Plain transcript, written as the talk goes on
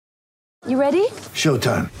You ready?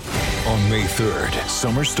 Showtime. On May 3rd,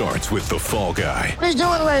 summer starts with The Fall Guy. Let's do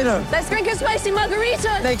it later. Let's drink a spicy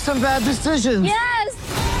margarita. Make some bad decisions.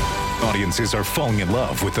 Yes! Audiences are falling in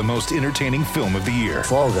love with the most entertaining film of the year.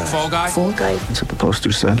 Fall Guy. Fall Guy? Fall guy. That's what the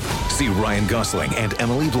poster said. See Ryan Gosling and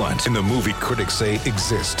Emily Blunt in the movie critics say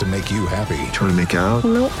exists to make you happy. Trying to make it out?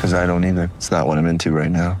 Nope. Because I don't either. It's not what I'm into right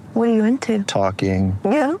now. What are you into? Talking.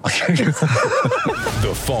 Yeah.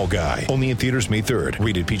 The Fall Guy. Only in theaters May 3rd.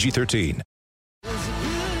 Rated PG-13.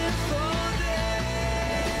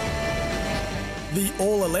 The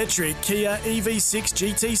all-electric Kia EV6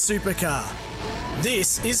 GT Supercar.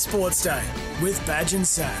 This is Sports Day with Badge and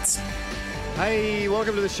Sats. Hey,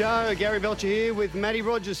 welcome to the show. Gary Belcher here with Matty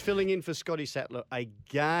Rogers filling in for Scotty Sattler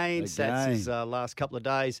again. Sats' last couple of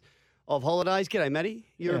days of holidays. G'day, Matty.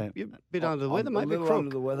 You're a bit under the weather, mate. A little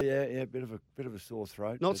under the weather, yeah. Bit of a sore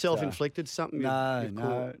throat. Not but, self-inflicted. Something.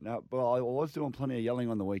 No. But I was doing plenty of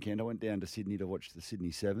yelling on the weekend. I went down to Sydney to watch the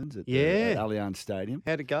Sydney Sevens at Allianz Stadium.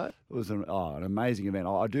 How'd it go? It was an amazing event.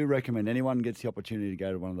 I do recommend anyone gets the opportunity to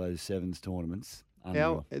go to one of those Sevens tournaments. The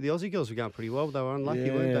Aussie girls were going pretty well. They were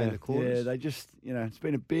unlucky, weren't they, in the quarters? Yeah, they just, it's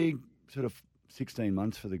been a big sort of 16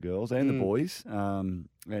 months for the girls and the boys. I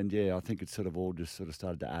think it's sort of all just sort of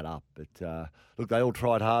started to add up. But look, they all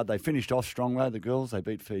tried hard. They finished off strong, though, the girls. They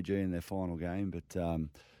beat Fiji in their final game. But,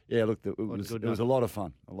 it was a lot of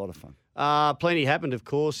fun. A lot of fun. Plenty happened, of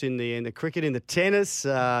course, in the cricket, in the tennis.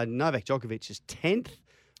 Novak Djokovic's 10th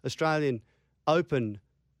Australian Open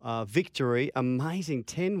victory. Amazing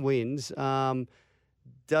 10 wins.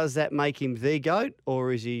 Does that make him the GOAT,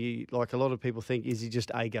 or is he, like a lot of people think, is he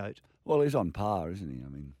just a GOAT? Well, he's on par, isn't he? I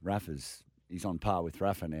mean, he's on par with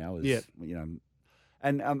Rafa now.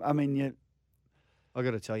 And I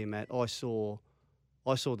got to tell you, Matt, I saw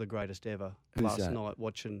the greatest ever last night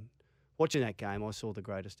watching that game. I saw the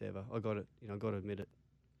greatest ever. I got to admit it.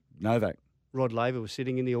 Novak. Rod Laver was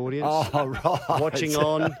sitting in the audience, Oh, watching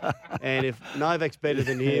on, and if Novak's better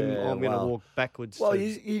than him, I'm going to walk backwards. Well,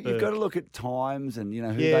 you've got to look at times and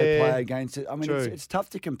who they play against. I mean, it's tough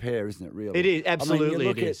to compare, isn't it? Really, it is absolutely. I mean, you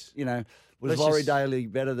look it is. Was Laurie Daly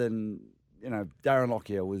better than Darren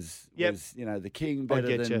Lockyer was the king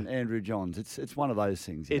better than Andrew Johns? It's one of those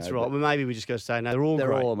things. It's right. Well, maybe we just got to say no. They're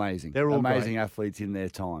great. all amazing. They're all amazing great. athletes in their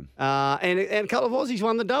time. And a couple of Aussies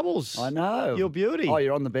won the doubles. I know. Your beauty. Oh,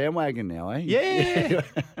 you're on the bandwagon now, eh? Yeah.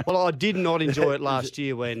 Well, I did not enjoy it last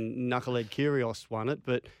year when Knucklehead Kyrgios won it,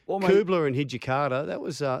 but Kubler and Hijikata, that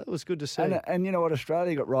was good to see. And you know what?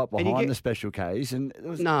 Australia got right behind the Special Ks, and it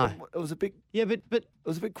was a bit. Yeah, but it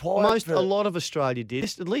was a bit quiet. A lot of Australia did.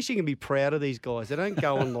 At least you can be proud of these guys. They don't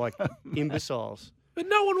go on like imbeciles. But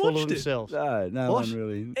no one watched it. Themselves. No one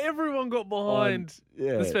really. Everyone got behind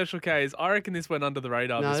the Special Ks. I reckon this went under the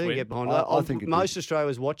radar this they week. Get behind. I think most Australia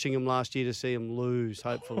was watching them last year to see them lose,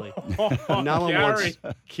 hopefully. No one wants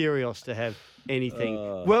Kyrgios to have anything.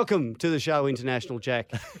 Welcome to the show, International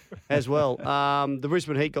Jack, as well. The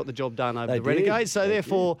Brisbane Heat got the job done over the Renegades. So,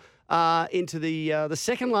 therefore, into the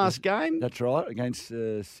second last game. That's right, against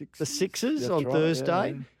the Sixers on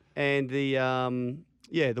Thursday. Yeah. And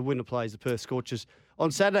the winner plays the Perth Scorchers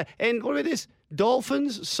on Saturday. And what about this?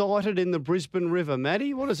 Dolphins sighted in the Brisbane River.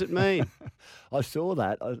 Matty, what does it mean? I saw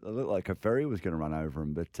that. It looked like a ferry was going to run over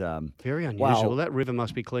them. But very unusual. Well, that river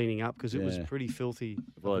must be cleaning up because it was pretty filthy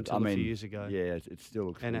a few years ago. Yeah, it still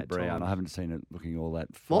looks brown. Time. I haven't seen it looking all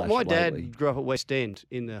that flash My lately. dad grew up at West End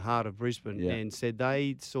in the heart of Brisbane and said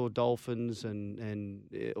they saw dolphins and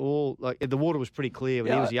all, like, the water was pretty clear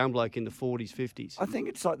when he was a young bloke in the 40s, 50s. I think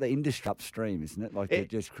it's like the industry upstream, isn't it? Like it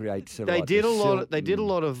just creates They did a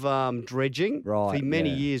lot of dredging. Right, for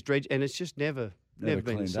many years, and it's just never been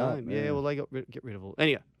the same. Well, they get rid of all.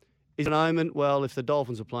 Anyway, is it an omen? Well, if the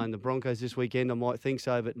Dolphins are playing the Broncos this weekend, I might think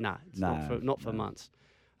so, but not for months.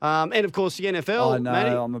 And of course, the NFL. I know,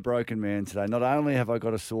 Matty. I'm a broken man today. Not only have I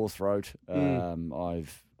got a sore throat, my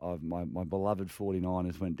beloved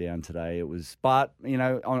 49ers went down today. But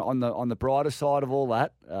on the brighter side of all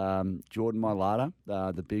that, Jordan Mailata,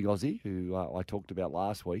 the big Aussie who I talked about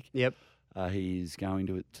last week. Yep. He's going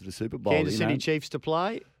to the Super Bowl. Kansas City Chiefs to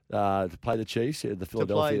play the Chiefs, the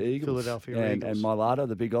Philadelphia Eagles, and Mailata,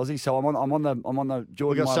 the big Aussie. So I'm on the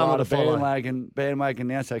Jordan Mailata bandwagon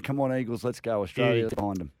now. So come on, Eagles, let's go. Australia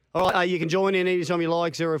behind them. All right, you can join in anytime you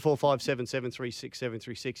like, 0457 736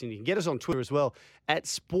 736, and you can get us on Twitter as well at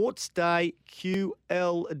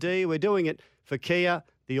SportsDayQLD. We're doing it for Kia,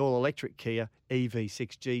 the all-electric Kia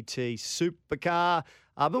EV6 GT Supercar.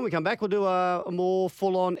 When we come back, we'll do a more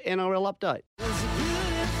full-on NRL update.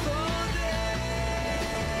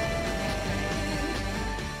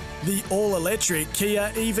 The all-electric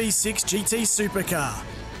Kia EV6 GT Supercar.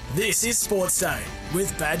 This is Sports Day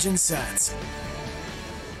with Badge and Sats.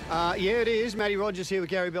 Yeah, it is. Matty Rogers here with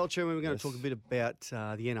Gary Belcher, and we're going to talk a bit about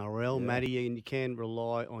the NRL, Matty, and you can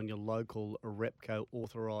rely on your local Repco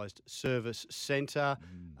authorised service centre.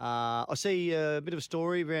 I see a bit of a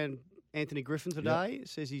story around Anthony Griffin today. It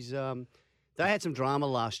says he's they had some drama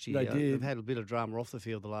last year. They did. They've had a bit of drama off the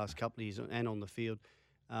field the last couple of years and on the field,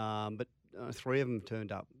 but three of them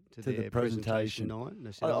turned up to their the presentation night. And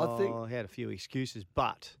they said, I think I had a few excuses,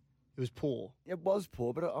 but it was poor. it was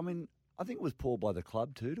poor, but I mean, I think it was poor by the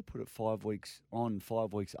club too to put it 5 weeks on,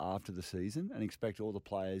 5 weeks after the season, and expect all the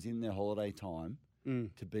players in their holiday time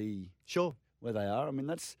to be Sure. where they are. I mean,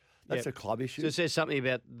 that's Yep. a club issue. So it says something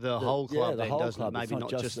about the whole club the then, whole doesn't club. it? It's Maybe not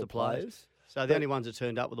just the players. So the But- only ones that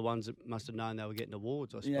turned up were the ones that must have known they were getting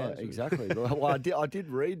awards, I suppose. Yeah, exactly. Well, I did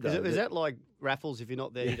read though. Is that like raffles? If you're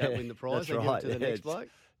not there, you don't win the prize. that's They right. give it to the Yeah, next it's- bloke.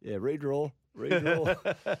 Yeah, redraw.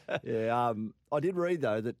 Yeah, I did read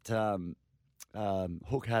though that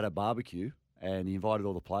Hook had a barbecue and he invited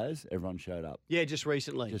all the players. Everyone showed up. Yeah, just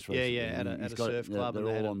recently. Just Yeah, recently. yeah, at And a he's got- surf club. They're and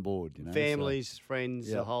they all had on board. You know, families, friends,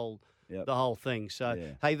 Yep. the whole thing. So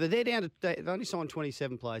Yeah. hey, but they're down to they've only signed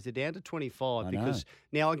 27 players. They're down to 25 I because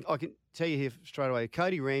now I can tell you here straight away.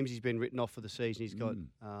 Cody Ramsey's been written off for the season. He's got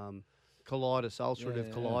colitis,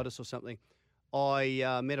 ulcerative colitis or something.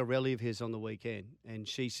 I met a relative of his on the weekend, and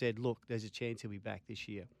she said, "Look, there's a chance he'll be back this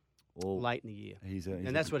year, Well, late in the year." he's a,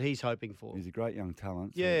 And that's what he's hoping for. He's a great young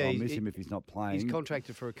talent. So Yeah, I'll he's- miss him if he's not playing. He's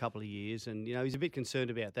contracted for a couple of years, and he's a bit concerned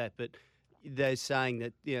about that. But they're saying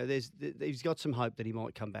that he's got some hope that he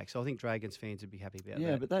might come back. So I think Dragons fans would be happy about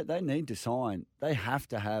Yeah, that. but they need to sign. They have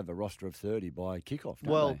to have a roster of 30 by kickoff. Don't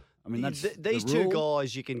Well, they? I mean, that's these the two rule.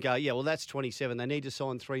 guys, you can go, yeah, well, that's 27. They need to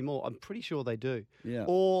sign 3 more. I'm pretty sure they do. Yeah.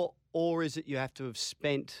 Or is it you have to have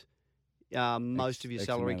spent most of your X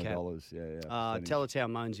salary amount of cap? dollars. Yeah. percentage.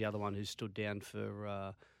 Teletown Moan's the other one who's stood down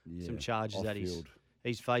for some Yeah, charges that off-field.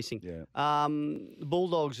 he's facing. Yeah. The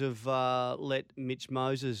Bulldogs have let Mitch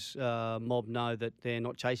Moses' mob know that they're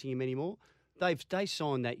not chasing him anymore. They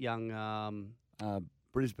signed that young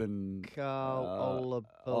Brisbane. Carl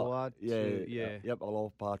Olabuatu. Yeah. Yep,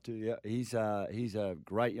 Olopatu. Yeah, he's a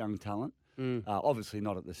great young talent. Obviously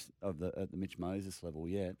not at the Mitch Moses level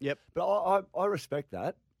yet. Yep. But I respect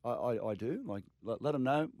that. I do. Like let them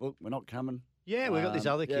know. Look, we're not coming. Yeah, we've got this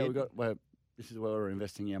other Yeah, kid. this is where we're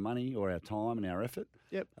investing our money or our time and our effort.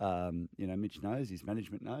 Yep. Mitch knows, his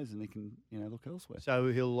management knows, and they can look elsewhere. So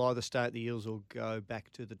he'll either stay at the Eels or go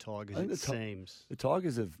back to the Tigers, I think it the Ti- seems. The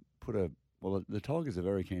Tigers have put the Tigers are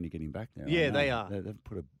very keen to get him back now. Yeah, I know. they are. They've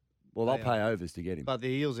put they'll They pay overs to get him. But the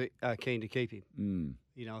Eels are keen to keep him.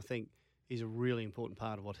 Mm. I think he's a really important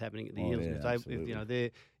part of what's happening at the Oh, Eels. yeah, And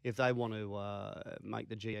absolutely. if they want to make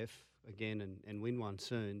the GF again and win one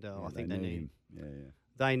soon, I think they need him. Yeah.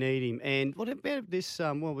 They need him. And what about this?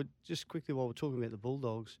 Just quickly while we're talking about the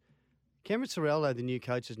Bulldogs, Cameron Cirello, the new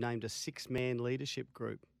coach, has named a 6-man leadership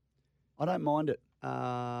group. I don't mind it.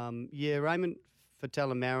 Raymond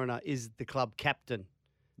Fatala-Mariner is the club captain.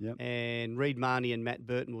 Yep. And Reid Marnie and Matt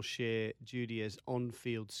Burton will share duty as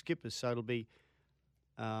on-field skippers. So it'll be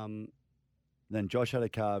Then Josh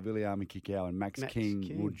Adokar, Viliami Kikau, and Max King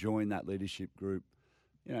will King. join that leadership group.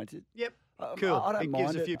 Yep. I Cool. don't It mind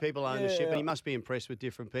gives a it. few people ownership, Yeah. and he must be impressed with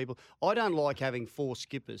different people. I don't like having 4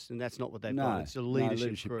 skippers, and that's not what they've No, got. It's a no,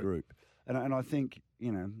 leadership group. And I think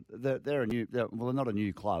they're not a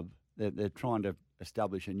new club. They're trying to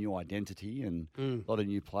establish a new identity and a lot of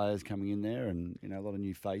new players coming in there, and a lot of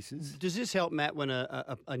new faces. Does this help, Matt, when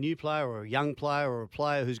a new player or a young player or a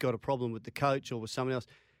player who's got a problem with the coach or with someone else,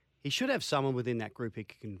 he should have someone within that group he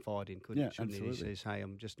can confide in, couldn't Yeah, he? Shouldn't he? absolutely. He says, hey,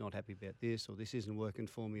 I'm just not happy about this, or this isn't working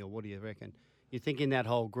for me, or what do you reckon? You think in that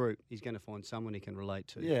whole group, he's going to find someone he can relate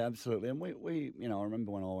to. Yeah, absolutely. And we I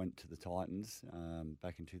remember when I went to the Titans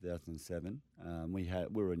back in 2007. We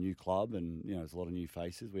were a new club, and there's a lot of new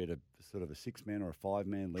faces. We had a sort of a 6-man or a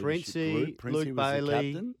 5-man leadership Princey, group. Princey Luke was Bailey,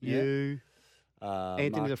 the captain. you,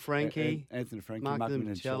 Anthony DeFranchi, Anthony DeFranchi, Mark Mark Minicello.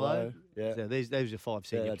 Minicello. Yeah. So those are 5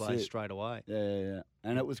 senior that's players it. straight away. Yeah.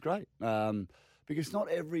 And it was great because not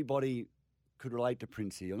everybody could relate to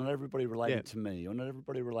Princey, or not everybody related to me, or not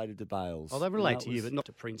everybody related to Bales. Oh, they relate to you, but not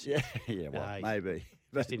to Prince. Yeah, well, Hey, maybe.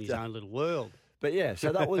 Just in his own little world. But yeah,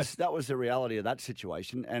 so that was the reality of that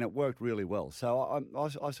situation, and it worked really well. So I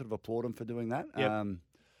sort of applaud him for doing that. Yep.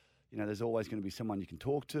 There's always going to be someone you can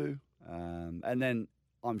talk to, and then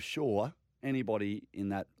I'm sure anybody in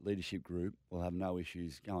that leadership group will have no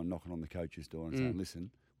issues going knocking on the coach's door and saying, "Listen,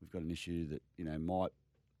 we've got an issue that might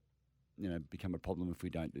become a problem if we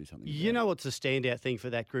don't do something." You know what's the standout thing for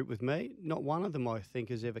that group with me? Not one of them, I think,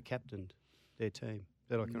 has ever captained their team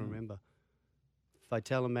that I can remember.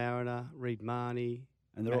 Fatala Mariner, Reid Marnie,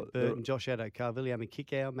 And Matt Burton, Josh Addo-Carr, Viliame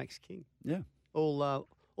Kikau, Max King. Yeah.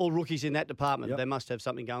 All rookies in that department. Yep. They must have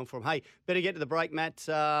something going for them. Hey, better get to the break, Matt.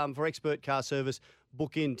 For expert car service,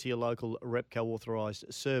 book into your local Repco authorised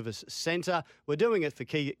service centre. We're doing it for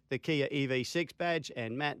the Kia EV6 badge.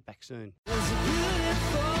 And Matt, back soon.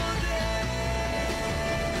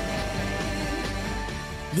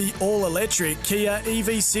 The all-electric Kia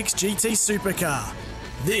EV6 GT Supercar.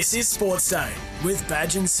 This is Sports Day with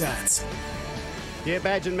Badge and Sats. Yeah,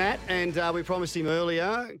 Badge and Matt, and we promised him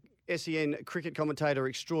earlier, SEN cricket commentator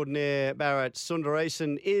extraordinaire Bharat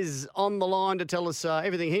Sundaresan is on the line to tell us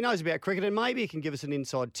everything he knows about cricket, and maybe he can give us an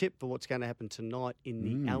inside tip for what's going to happen tonight in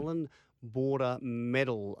the Allan Border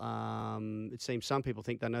Medal. It seems some people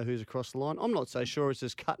think they know who's across the line. I'm not so sure it's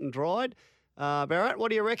as cut and dried. Bharat, what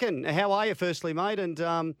do you reckon? How are you, firstly, mate? And,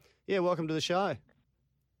 welcome to the show.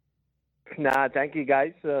 Thank you,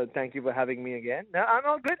 guys. Thank you for having me again. I'm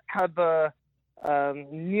all good. I've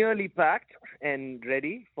nearly packed and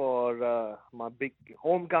ready for my big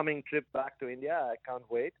homecoming trip back to India. I can't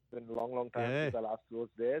wait. It's been a long time since I last was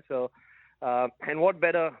there. So, and what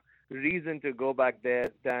better reason to go back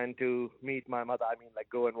there than to meet my mother? I mean,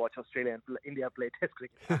 go and watch Australia and India play Test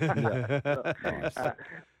cricket.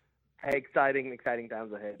 Exciting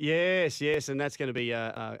times ahead. Yes, and that's going to be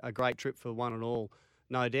a great trip for one and all,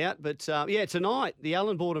 no doubt. But tonight the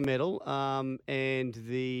Allan Border Medal and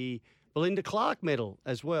the Belinda Clark Medal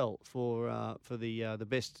as well for the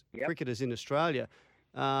best cricketers in Australia.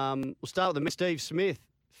 We'll start with Steve Smith,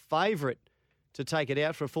 favourite to take it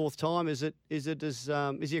out for a fourth time. Is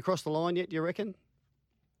he across the line yet? Do you reckon?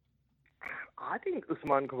 I think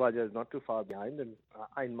Usman Khawaja is not too far behind,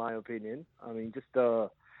 in my opinion. I mean, just the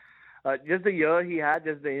year he had,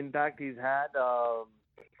 just the impact he's had.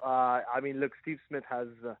 Look, Steve Smith has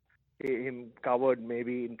him covered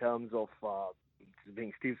maybe in terms of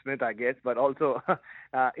being Steve Smith, I guess, but also,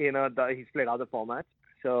 he's played other formats,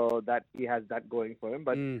 so that he has that going for him.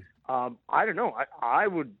 But I don't know. I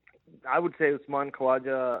would say Usman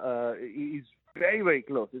Khawaja is very, very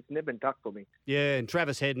close. It's nip and tuck for me. Yeah, and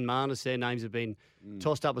Travis Head and Marnus, their names have been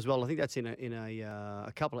tossed up as well. I think that's in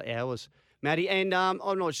a couple of hours, Matty. And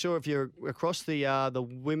I'm not sure if you're across the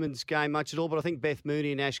women's game much at all, but I think Beth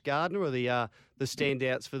Mooney and Ash Gardner are the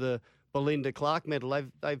standouts for the Belinda Clark Medal.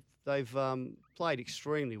 They've played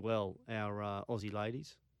extremely well, our Aussie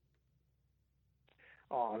ladies.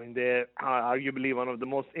 They're arguably one of the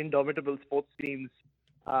most indomitable sports teams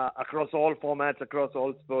across all formats, across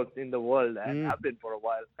all sports in the world, and have been for a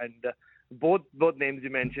while. And both names you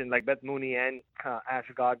mentioned, like Beth Mooney and Ash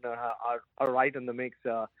Gardner, are right in the mix.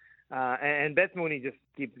 And Beth Mooney just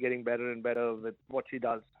keeps getting better and better with what she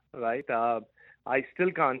does, right? I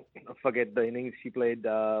still can't forget the innings she played.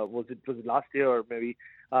 Was it last year or maybe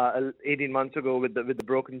 18 months ago with the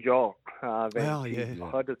broken jaw when she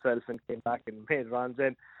hurt herself and came back and made runs.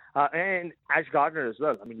 And Ash Gardner as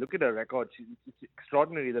well. I mean, look at her record. It's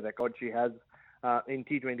extraordinary, the record she has in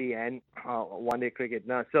T20 and one-day cricket.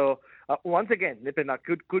 So once again, Nipina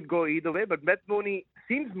could go either way, but Beth Mooney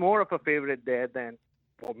seems more of a favourite there than,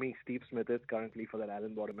 for me, Steve Smith is currently for that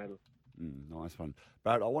Allan Border Medal. Nice one.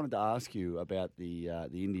 Brad, I wanted to ask you about the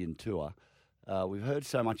Indian tour. We've heard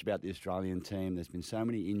so much about the Australian team. There's been so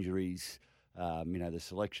many injuries, the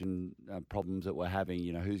selection problems that we're having,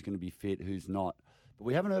 who's going to be fit, who's not. But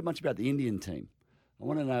we haven't heard much about the Indian team. I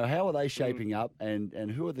want to know, how are they shaping up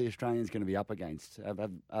and who are the Australians going to be up against?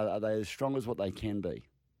 Are they as strong as what they can be?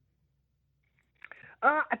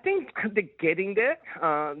 I think they're getting there.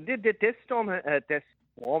 Their test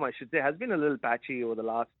form, I should say, has been a little patchy over the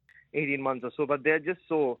last 18 months or so, but they're just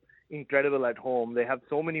so incredible at home. They have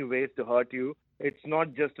so many ways to hurt you. It's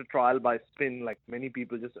not just a trial by spin like many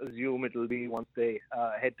people just assume it will be once they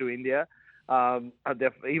head to India.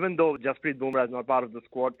 Even though Jasprit Bumrah is not part of the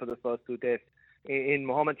squad for the first two tests, in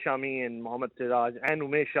Mohammad Shami and Mohammad Siraj and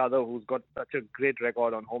Umesh Yadav, who's got such a great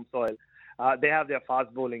record on home soil, they have their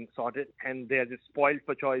fast bowling sorted, and they're just spoiled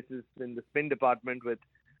for choices in the spin department with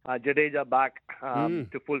Jadeja back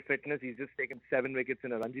to full fitness. He's just taken 7 wickets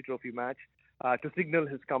in a Ranji Trophy match to signal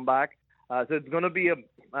his comeback. So it's going to be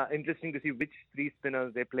interesting to see which three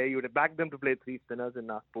spinners they play. You would have backed them to play three spinners in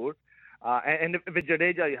Nagpur. And with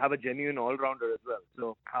Jadeja, you have a genuine all-rounder as well.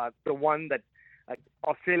 So the one that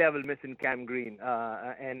Australia will miss in Cam Green.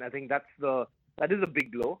 And I think that is a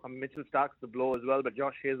big blow. Mitchell Stark's the blow as well, but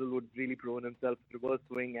Josh Hazelwood's really proven himself reverse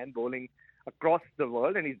swing and bowling across the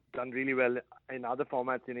world, and he's done really well in other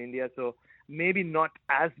formats in India. So maybe not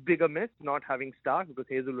as big a miss not having Stark, because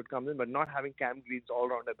Hazelwood comes in, but not having Cam Green's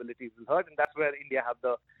all-round abilities will hurt, and that's where India have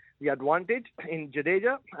the advantage in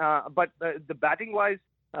Jadeja. But the batting-wise,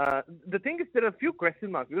 The thing is, there are a few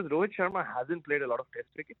question marks because Rohit Sharma hasn't played a lot of Test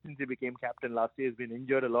cricket since he became captain last year. He's been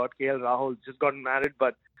injured a lot. KL Rahul's just gotten married,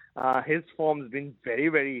 but his form's been very,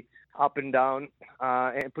 very up and down.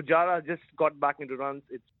 And Pujara just got back into runs.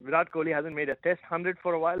 Virat Kohli hasn't made a Test 100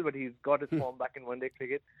 for a while, but he's got his form back in one-day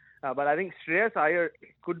cricket. But I think Shreyas Iyer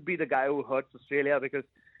could be the guy who hurts Australia because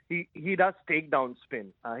he does take down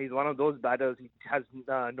spin. He's one of those batters. He has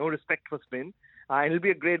no respect for spin. And it'll be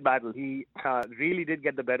a great battle. He really did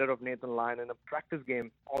get the better of Nathan Lyon in a practice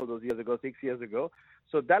game all those years ago, 6 years ago.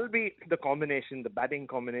 So that'll be the combination, the batting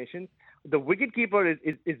combination. The wicketkeeper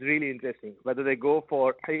is really interesting. Whether they go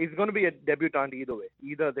for, he's going to be a debutant either way.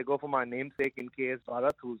 Either they go for my namesake in KS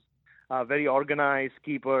Bharat, who's a very organized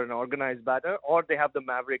keeper and organized batter, or they have the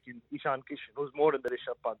maverick in Ishan Kishan, who's more in the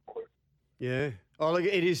Rishabh Pant mold. Yeah. Oh, look,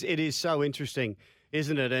 it is so interesting,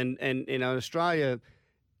 isn't it? And you know, Australia,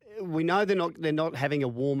 we know they're not having a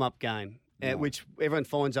warm-up game, which everyone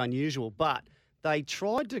finds unusual, but they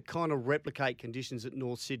tried to kind of replicate conditions at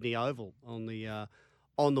North Sydney Oval on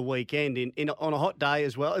the weekend on a hot day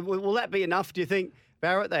as well. Will that be enough, do you think,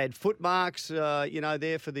 Barrett? They had foot marks,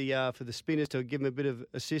 there for the spinners to give them a bit of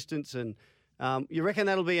assistance, and you reckon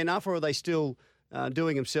that'll be enough, or are they still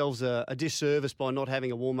doing themselves a disservice by not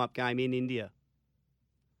having a warm-up game in India?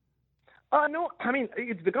 No, I mean,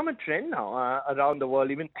 it's become a trend now around the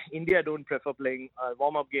world. Even India don't prefer playing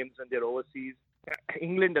warm-up games when they're overseas.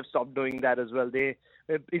 England have stopped doing that as well. They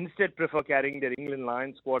instead prefer carrying their England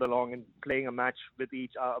Lions squad along and playing a match with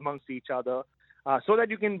amongst each other so that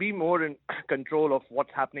you can be more in control of what's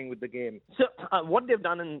happening with the game. So what they've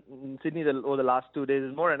done in Sydney over the last 2 days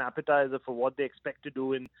is more an appetizer for what they expect to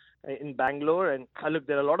do in Bangalore. And look,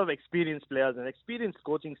 there are a lot of experienced players and experienced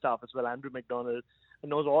coaching staff as well. Andrew McDonald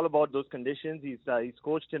knows all about those conditions. He's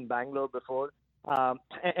coached in Bangalore before.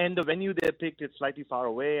 And the venue they picked is slightly far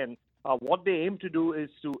away. And what they aim to do is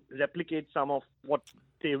to replicate some of what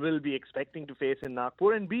they will be expecting to face in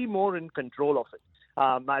Nagpur and be more in control of it.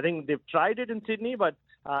 I think they've tried it in Sydney, but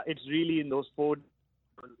it's really in those four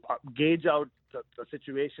gauge out the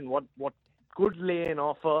situation, what could lay an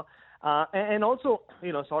offer, and also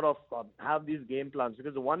sort of have these game plans,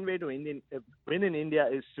 because the one way to win in India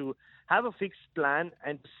is to have a fixed plan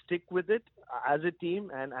and stick with it as a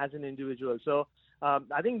team and as an individual. So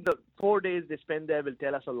I think the 4 days they spend there will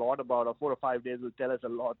tell us a lot about, or 4 or 5 days will tell us a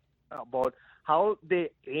lot about how they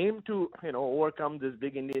aim to overcome this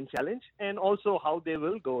big Indian challenge, and also how they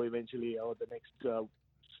will go eventually over the next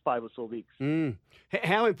 5 or so weeks.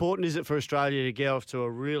 How important is it for Australia to get off to a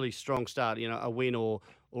really strong start, a win or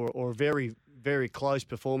a very, very close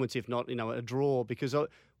performance, if not, a draw? Because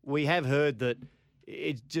we have heard that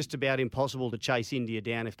it's just about impossible to chase India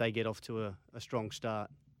down if they get off to a strong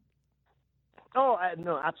start. Oh,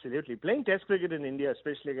 no, absolutely. Playing Test cricket in India,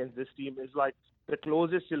 especially against this team, is like the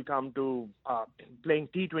closest you'll come to playing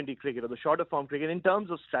T20 cricket or the shorter form cricket in terms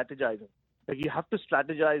of strategizing. Like, you have to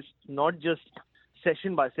strategize not just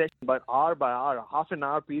session by session, but hour by hour, half an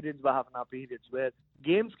hour periods by half an hour periods, where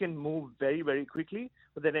games can move very, very quickly,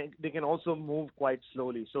 but then they can also move quite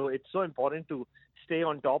slowly. So it's so important to stay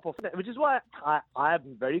on top of it, which is why I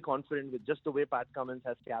am very confident with just the way Pat Cummins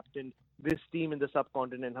has captained this team in the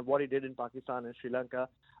subcontinent and what he did in Pakistan and Sri Lanka.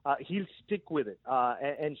 He'll stick with it,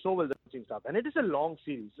 and so will the coaching staff. And it is a long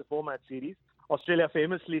series, a 4-match series. Australia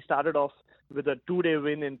famously started off with a 2-day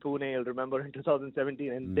win in Pune, you'll remember, in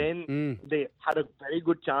 2017. And then they had a very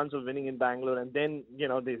good chance of winning in Bangalore. And then,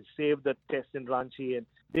 they saved the test in Ranchi. And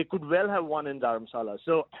they could well have won in Dharamsala.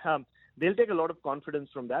 So they'll take a lot of confidence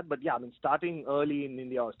from that. But, yeah, starting early in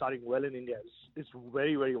India or starting well in India is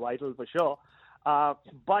very, very vital for sure.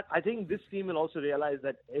 But I think this team will also realize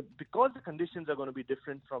that because the conditions are going to be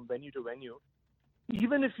different from venue to venue,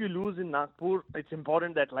 even if you lose in Nagpur, it's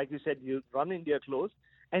important that, like you said, you run India close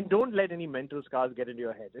and don't let any mental scars get into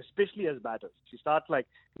your head, especially as batters. If you start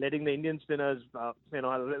letting the Indian spinners,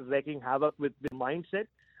 wreaking havoc with the mindset,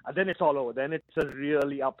 then it's all over. Then it's a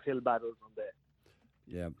really uphill battle from there.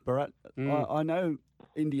 Yeah, Bharat, I know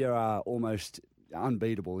India are almost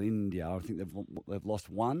unbeatable in India. I think they've lost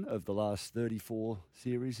one of the last 34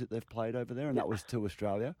 series that they've played over there, and that was to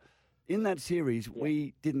Australia. In that series,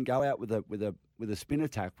 we didn't go out with a spin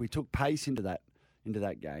attack. We took pace into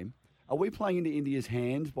that game. Are we playing into India's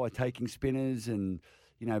hands by taking spinners and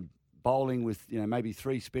bowling with maybe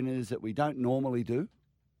 3 spinners that we don't normally do?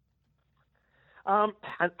 And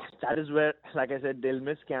that is where, like I said, they'll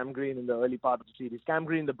miss Cam Green in the early part of the series. Cam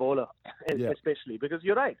Green, the bowler, especially, because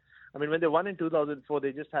you're right. I mean, when they won in 2004,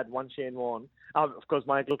 they just had one Shane Warne. Of course,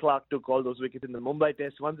 Michael Clarke took all those wickets in the Mumbai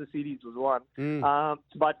Test once the series was won.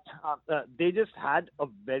 But they just had a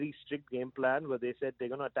very strict game plan where they said they're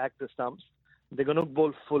going to attack the stumps. They're going to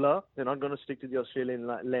bowl fuller. They're not going to stick to the Australian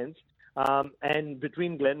lens. And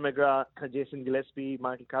between Glenn McGrath, Jason Gillespie,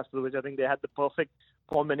 Michael Kasperovich, I think they had the perfect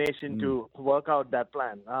combination to work out that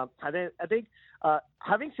plan. I think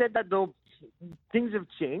having said that, though, things have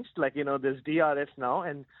changed. Like, there's DRS now,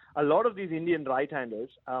 and a lot of these Indian right-handers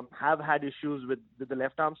have had issues with the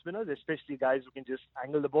left-arm spinners, especially guys who can just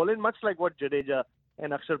angle the ball in, much like what Jadeja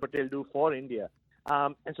and Akshar Patel do for India.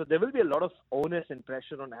 And so there will be a lot of onus and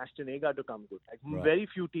pressure on Ashton Agar to come good. Very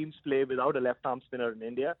few teams play without a left-arm spinner in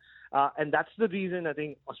India. And that's the reason I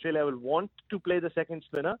think Australia will want to play the second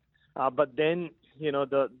spinner. But then, you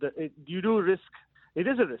do risk. It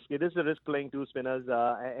is a risk. It is a risk playing two spinners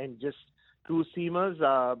and just two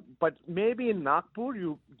seamers. But maybe in Nagpur,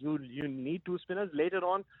 you need two spinners. Later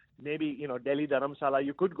on, maybe, Delhi, Dharamsala,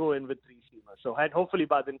 you could go in with three seamers. So, and hopefully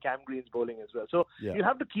by then Cam Green's bowling as well. So you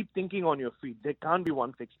have to keep thinking on your feet. There can't be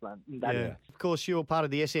one fixed plan in that way. Of course, you're part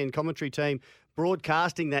of the SEN commentary team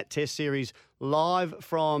broadcasting that test series live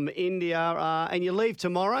from India. And you leave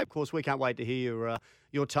tomorrow. Of course, we can't wait to hear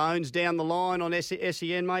your tones down the line on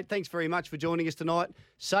SEN, mate. Thanks very much for joining us tonight.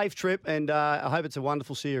 Safe trip, and I hope it's a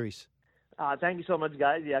wonderful series. Thank you so much,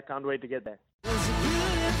 guys. Yeah, can't wait to get there.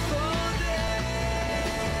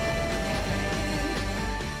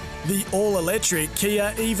 The all-electric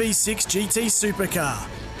Kia EV6 GT Supercar.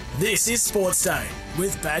 This is Sports Day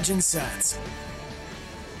with Badge and Sats.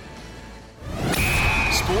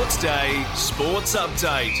 Sports Day Sports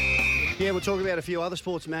Update. Yeah, we'll talk about a few other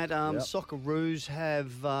sports, Matt. Socceroos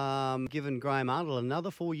have given Graham Arnold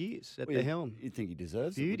another 4 years at the helm. You'd think he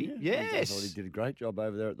deserves Beauty. it, wouldn't you? Yes. I thought he did a great job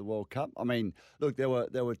over there at the World Cup. I mean, look, there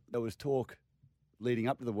was talk leading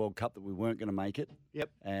up to the World Cup that we weren't going to make it.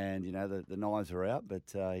 Yep. And, the knives are out, but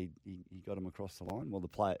he got him across the line. Well,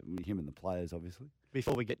 him and the players, obviously.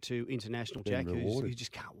 Before we get to international, Being Jack, rewarded. who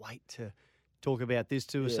just can't wait to talk about this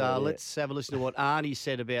to us. Yeah. Let's have a listen to what Arnie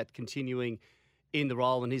said about continuing in the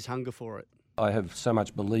role and his hunger for it. I have so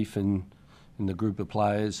much belief in the group of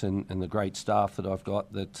players and the great staff that I've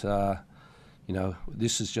got that,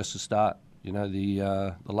 this is just a start.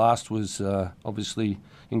 The last was obviously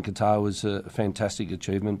in Qatar was a fantastic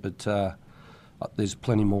achievement, but there's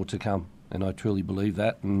plenty more to come, and I truly believe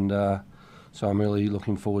that. And so I'm really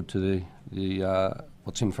looking forward to the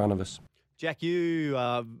what's in front of us. Jack, you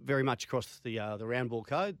are very much across the round ball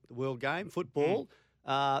code, the world game, football.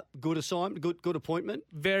 Good assignment, good appointment.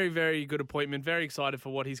 Very, very good appointment. Very excited for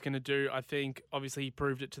what he's going to do. I think, obviously, he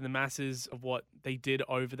proved it to the masses of what they did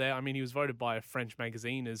over there. I mean, he was voted by a French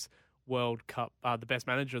magazine as World Cup, the best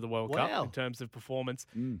manager of the World Cup in terms of performance.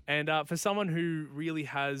 And for someone who really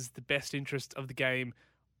has the best interest of the game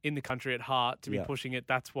in the country at heart to be pushing it,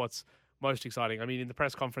 that's what's most exciting. I mean, in the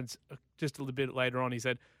press conference just a little bit later on, he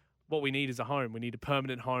said, what we need is a home. We need a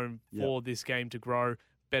permanent home for this game to grow,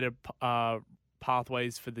 better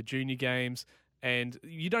pathways for the junior games. And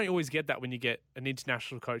you don't always get that when you get an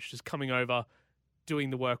international coach just coming over, doing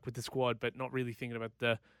the work with the squad, but not really thinking about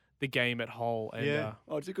the game at whole. And,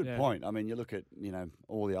 it's a good point. I mean, you look at,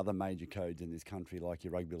 all the other major codes in this country, like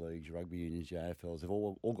your rugby leagues, your rugby unions, your AFLs, they've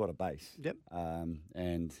all got a base. Yep.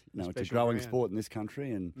 And, it's a growing sport in this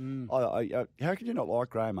country. And how could you not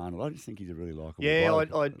like Graham Arnold? I just think he's a really likable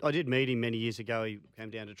player. I did meet him many years ago. He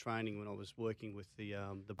came down to training when I was working with the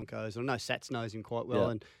Broncos. I know Sats knows him quite well.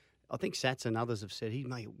 And I think Sats and others have said he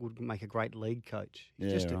would make a great league coach.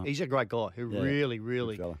 He's a great guy who really,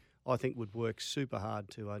 really, I think, would work super hard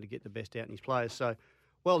to get the best out in his players. So,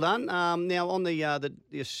 well done. Now, on the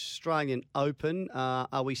Australian Open,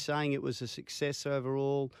 are we saying it was a success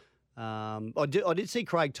overall? I did see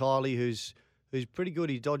Craig Tiley, who's pretty good.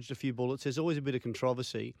 He dodged a few bullets. There's always a bit of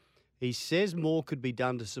controversy. He says more could be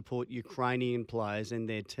done to support Ukrainian players and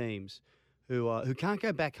their teams who can't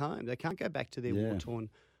go back home. They can't go back to their war-torn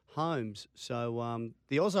homes. So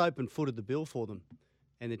the Oz Open footed the bill for them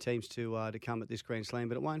and the teams to come at this Grand Slam,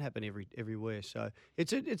 but it won't happen everywhere. So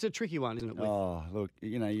it's a tricky one, isn't it? Look,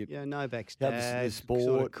 no backstab, the sport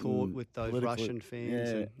sort of caught with those Russian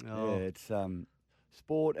fans. It's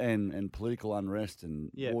sport and political unrest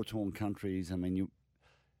and war-torn countries. I mean,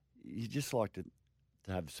 you just like to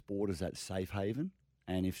have sport as that safe haven,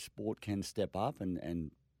 and if sport can step up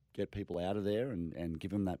and get people out of there and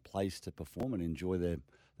give them that place to perform and enjoy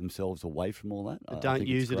themselves away from all that. But don't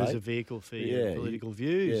use it as a vehicle for your political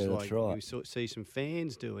views. Yeah, that's right. You see some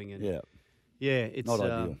fans doing it. It's not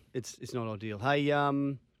ideal. It's not ideal. Hey,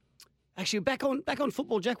 actually, back on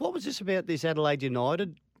football, Jack. What was this about this Adelaide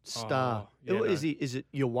United star? Is it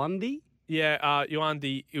Yawandi? Yeah,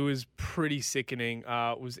 Yawandi. It was pretty sickening.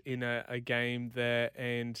 Was in a game there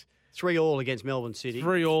and 3-3 against Melbourne City.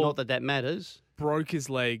 3-3. Not that matters. Broke his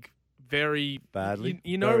leg very Badly.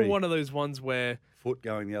 You know, Very. one of those ones where Foot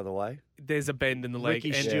going the other way. there's a bend in the leg. Ricky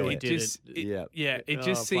and Stewart it did just, it. it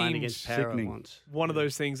just playing seems against Para sickening. once. one of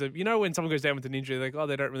those things of, when someone goes down with an injury, like, oh,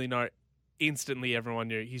 they don't really know. Instantly, everyone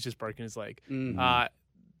knew he's just broken his leg.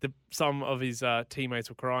 Some of his teammates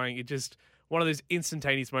were crying. It just one of those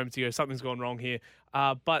instantaneous moments. You go, something's gone wrong here.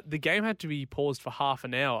 But the game had to be paused for half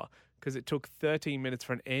an hour because it took 13 minutes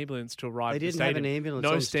for an ambulance to arrive. They at the didn't have stadium. an ambulance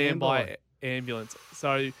No on standby ambulance.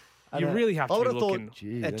 So you know. really have to I would be have looking.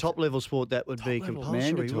 thought at top level sport that would be level. compulsory,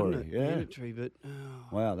 Mandatory, wouldn't it? yeah. Mandatory, but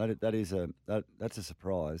Wow, that's a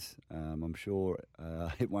surprise. I'm sure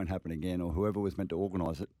it won't happen again, or whoever was meant to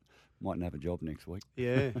organise it mightn't have a job next week.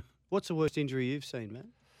 yeah. What's the worst injury you've seen, Matt?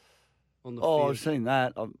 On the Oh, field? I've seen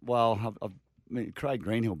that. I mean, Craig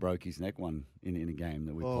Greenhill broke his neck in a game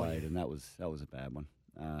that we played, and that was a bad one.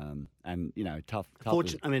 And tough.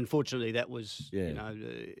 Fortunately, that was Yeah.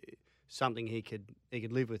 Something he could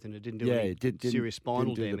live with, and it didn't do Yeah, any it didn't serious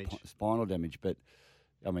spinal do the damage. spinal damage, but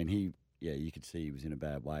I mean, you could see he was in a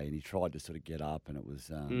bad way, and he tried to sort of get up, and it was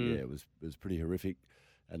it was pretty horrific.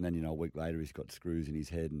 And then a week later, he's got screws in his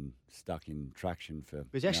head and stuck in traction for.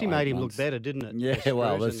 It actually 8 made him months. look better, didn't it? Yeah,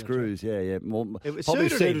 well, the and screws, yeah. More, It probably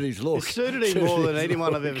suited him. his look. It suited him more than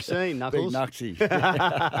anyone I've ever seen, Knuckles. Big Nuxie.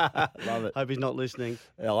 Love it. Hope he's not listening.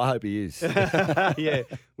 Yeah, I hope he is. Yeah,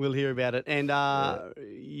 we'll hear about it. And the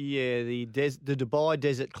Dubai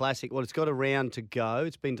Desert Classic. Well, it's got a round to go.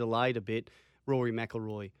 It's been delayed a bit. Rory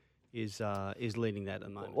McIlroy is leading that at the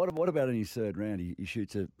moment. What about in his third round? He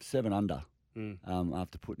shoots a 7 under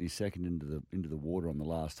after putting his second into the water on the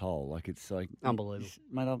last hole. Like it's like Unbelievable.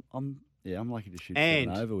 Mate, I'm lucky to shoot And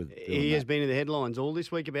 7 over with. he has been in the headlines all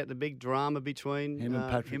this week about the big drama between Him and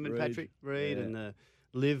Patrick Reed Yeah. and the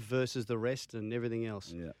Liv versus the rest and everything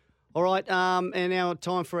else. Yeah. All right, and now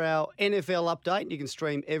time for our NFL update. You can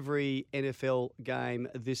stream every NFL game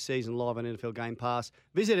this season live on NFL Game Pass.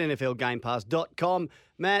 Visit NFLGamePass.com.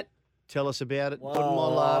 Matt, tell us about it. Jordan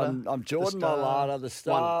Mailata. I'm Jordan Mailata, the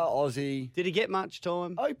star Aussie. Did he get much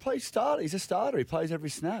time? Oh, he plays starter. He's a starter. He plays every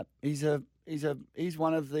snap. He's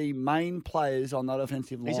one of the main players on that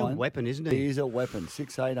offensive line. He's a weapon, isn't he? He is a weapon.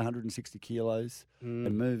 6'8", 160 kilos,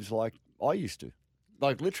 and moves like I used to,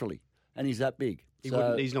 like literally. And he's that big. He's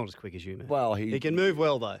not as quick as you, man. Well, he can move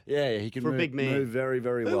well though. Yeah, he can for move, a big man. move very,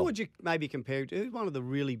 very well. Who would you maybe compare it to? Who's one of the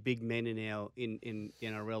really big men in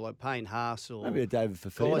NRL, like Payne Haas or Maybe a David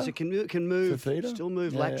Fafita. guys that can move, Fafita. still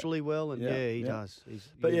move Yeah. laterally well, and he does.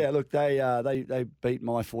 But yeah, look, they beat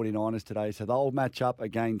my 49ers today, so they'll match up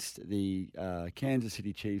against the Kansas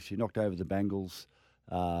City Chiefs, who knocked over the Bengals.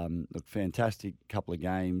 Look, fantastic couple of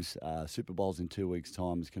games. Super Bowl's in 2 weeks'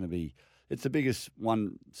 time. It's the biggest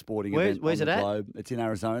one sporting event where's on the it at? globe. It's in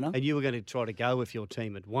Arizona. And you were going to try to go if your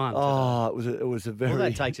team had won. Oh, it was a very. Well,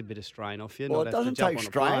 that takes a bit of strain off you. Well, not it have to doesn't jump take on a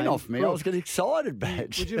strain plane. off me. I was getting excited,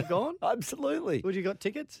 Badge. Would you have gone? Absolutely. Would you got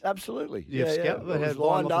tickets? Absolutely. You have yeah. scalp- It had was line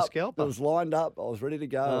lined off a up. scalper? It was lined up. I was ready to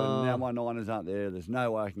go, and now Oh. my Niners aren't there. There's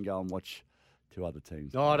no way I can go and watch 2 other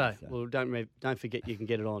teams. Oh, no. So. Well, don't forget you can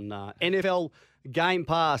get it on NFL Game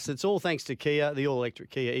Pass. It's all thanks to Kia, the all-electric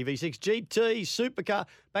Kia EV6 GT Supercar.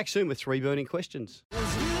 Back soon with 3 burning questions.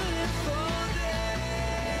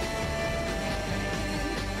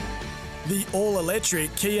 The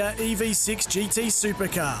all-electric Kia EV6 GT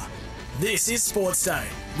Supercar. This is Sports Day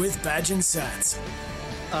with Badge and Sats.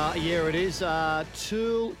 Yeah, it is.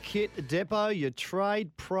 Toolkit Depot, your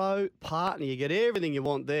trade pro partner. You get everything you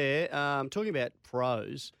want there. Talking about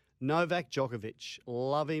pros, Novak Djokovic.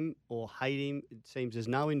 Love him or hate him. It seems there's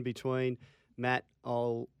no in between. Matt, I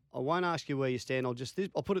won't ask you where you stand.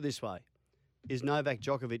 I'll put it this way. Is Novak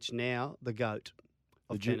Djokovic now the GOAT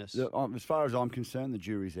of tennis? As far as I'm concerned, the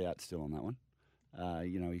jury's out still on that one.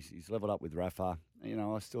 He's leveled up with Rafa.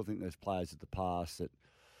 I still think there's players at the pass that.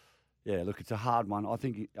 Yeah, look, it's a hard one. I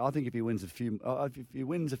think if he wins a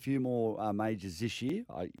few more majors this year,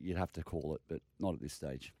 you'd have to call it, but not at this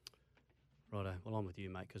stage. Righto. Well, I'm with you,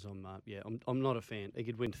 mate, because I'm not a fan. He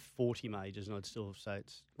could win 40 majors, and I'd still say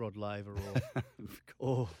it's Rod Laver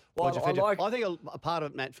or Well, Roger I Federer. like- I think a part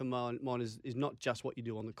of it, Matt, for mine is not just what you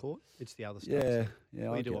do on the court; it's the other stuff. Yeah,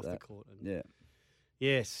 what I you do get off that. the court. Yeah,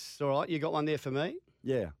 Yes. All right. You got one there for me.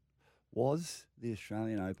 yeah. Was the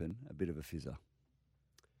Australian Open a bit of a fizzer?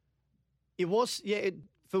 It was. Yeah.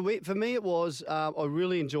 For me, it was. I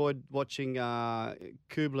really enjoyed watching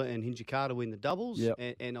Kubler and Hinjikata win the doubles, Yep.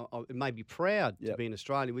 and it made me proud to Yep. be in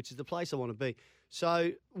Australia, which is the place I want to be.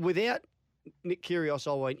 So without Nick Kyrgios,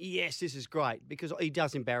 I went, yes, this is great, because he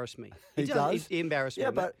does embarrass me. He does? He embarrassed me.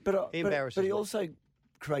 Yeah, Matt. but he embarrasses he me. also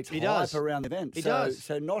creates He hype does. around the event. He so, does.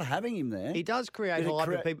 So not having him there, He does create Did it hype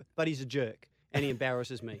crea- with people, but he's a jerk and he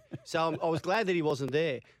embarrasses me. So I was glad that he wasn't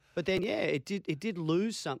there. But then, it did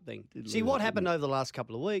lose something. See, what happened over the last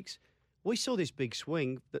couple of weeks, we saw this big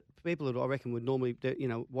swing that people who I reckon would normally,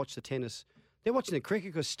 watch the tennis. They're watching the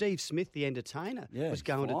cricket because Steve Smith, the entertainer, was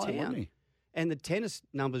going to wasn't town. he? And the tennis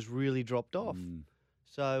numbers really dropped off.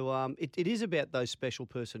 So it is about those special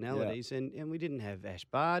personalities, and we didn't have Ash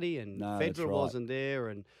Barty, and Federer wasn't there,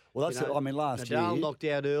 and last Nadal year knocked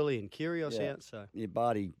out early, and Kyrgios out. So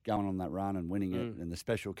Barty going on that run and winning it, and the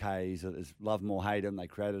special Ks, love 'em or hate 'em, they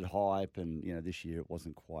created hype, and this year it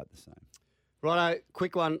wasn't quite the same. Righto,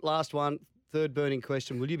 quick one, last one, third burning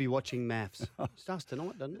question: will you be watching MAFS? Starts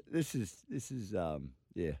tonight, doesn't it? This is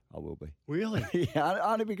yeah, I will be. Really? Yeah,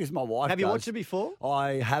 only because my wife. Have you watched it before?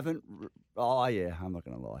 I haven't. Oh yeah, I'm not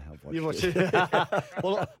going to lie. I've watched You watched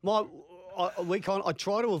it? Well, I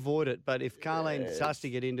try to avoid it, but if Carlene starts to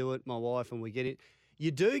get into it, my wife, and we get it,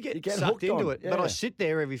 you get sucked into it. But I sit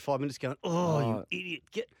there every 5 minutes going, "Oh, you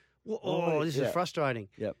idiot! This is frustrating."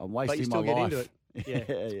 Yeah, I'm But you wasting still my get life. into it.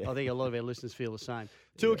 Yeah. I think a lot of our listeners feel the same.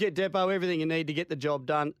 Toolkit Depot, everything you need to get the job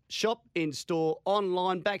done. Shop, in store,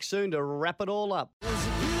 online. Back soon to wrap it all up.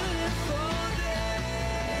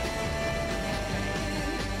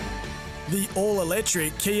 The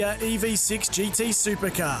all-electric Kia EV6 GT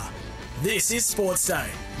Supercar. This is Sports Day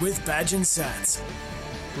with Badge and Sats.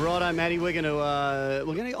 Righto, Matty, we're going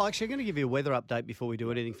to give you a weather update before we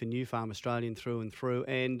do anything for New Farm Australian through and through.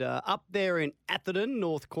 And up there in Atherton,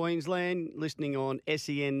 North Queensland, listening on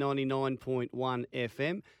SEN 99.1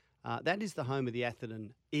 FM. That is the home of the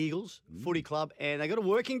Atherton Eagles Footy Club, and they got a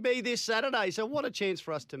working bee this Saturday. So what a chance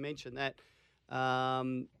for us to mention that.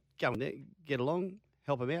 Go in there, get along,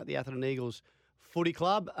 help them out. The Atherton Eagles Footy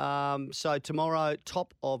Club. So tomorrow,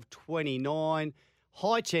 top of 29.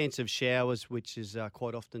 High chance of showers, which is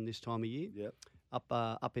quite often this time of year. Yep.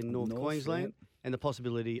 Up in North Queensland, and the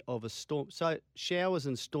possibility of a storm. So showers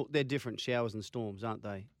and they're different showers and storms, aren't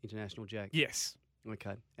they, International Jack? Yes.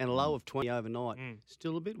 Okay. And a low of 20 overnight.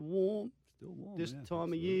 Still a bit warm. Still warm. This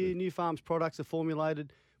time of year. New Farm's products are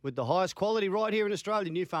formulated with the highest quality right here in Australia.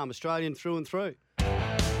 New Farm Australian through and through.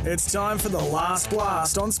 It's time for the last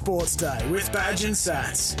blast on Sports Day with Badge and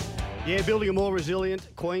Sats. Yeah, building a more resilient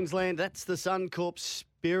Queensland. That's the Suncorp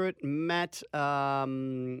spirit. Matt, our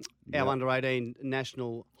under-18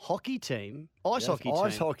 national hockey team, ice hockey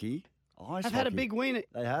team. Have had a big win.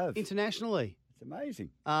 They have. Internationally. It's amazing.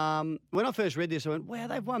 When I first read this, I went, wow,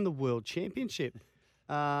 they've won the World Championship.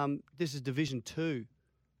 This is Division 2,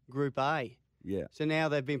 Group A. Yeah. So now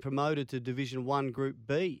they've been promoted to Division 1, Group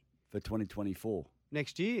B. For 2024.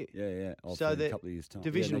 Next year. Yeah. So in a couple of years' time.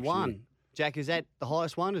 Division 1. Year. Jack, is that the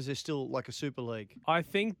highest one, or is there still like a Super League? I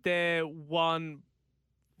think they're one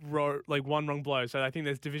rung below. So I think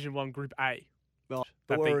there's Division 1 Group A. Well,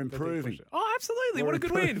 but we're improving. Oh, absolutely. What a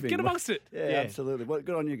good win. Get amongst it. Yeah, absolutely. Well,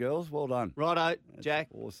 good on you, girls. Well done. Righto, Jack.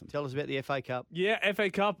 Awesome. Tell us about the FA Cup. Yeah, FA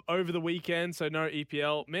Cup over the weekend, so no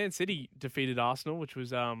EPL. Man City defeated Arsenal, which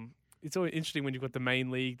was it's always interesting when you've got the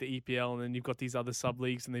main league, the EPL, and then you've got these other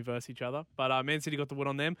sub-leagues and they verse each other. But Man City got the win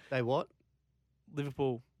on them. They what?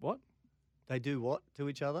 Liverpool, what? They do what to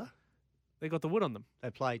each other? They got the wood on them. They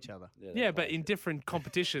play each other. Yeah, but in different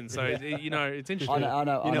competitions. So, it's interesting. I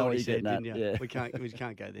know what you he said, didn't you? Yeah. We can't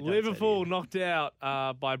go there. Liverpool knocked out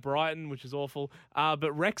by Brighton, which is awful.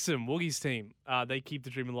 But Wrexham, Woogie's team, they keep the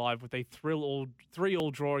dream alive with a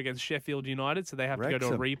 3-3 draw against Sheffield United. So they have to go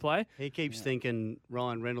to a replay. He keeps thinking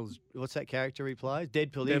Ryan Reynolds, what's that character he plays?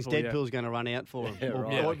 Deadpool. Deadpool's going to run out for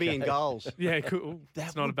him. Or be in goals. Yeah, cool.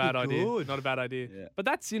 That's not a bad idea. Not a bad idea. Yeah. But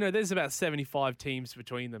that's, there's about 75 teams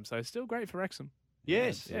between them. So still great for Wrexham.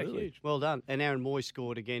 Yes, huge. Well done. And Aaron Moy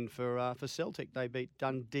scored again for Celtic. They beat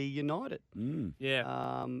Dundee United.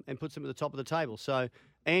 Yeah. And puts them at the top of the table. So,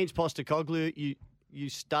 Ange Postecoglou, you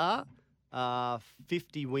star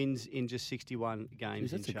 50 wins in just 61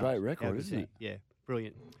 games. That's a great record, isn't it? Yeah,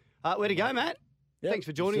 brilliant. Where to go, Matt? Yep, thanks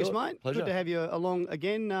for joining us, mate. Pleasure. Good to have you along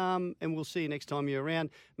again, and we'll see you next time you're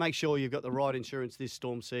around. Make sure you've got the right insurance this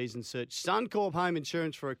storm season. Search Suncorp Home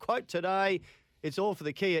Insurance for a quote today. It's all for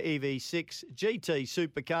the Kia EV6 GT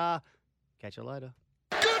Supercar. Catch you later.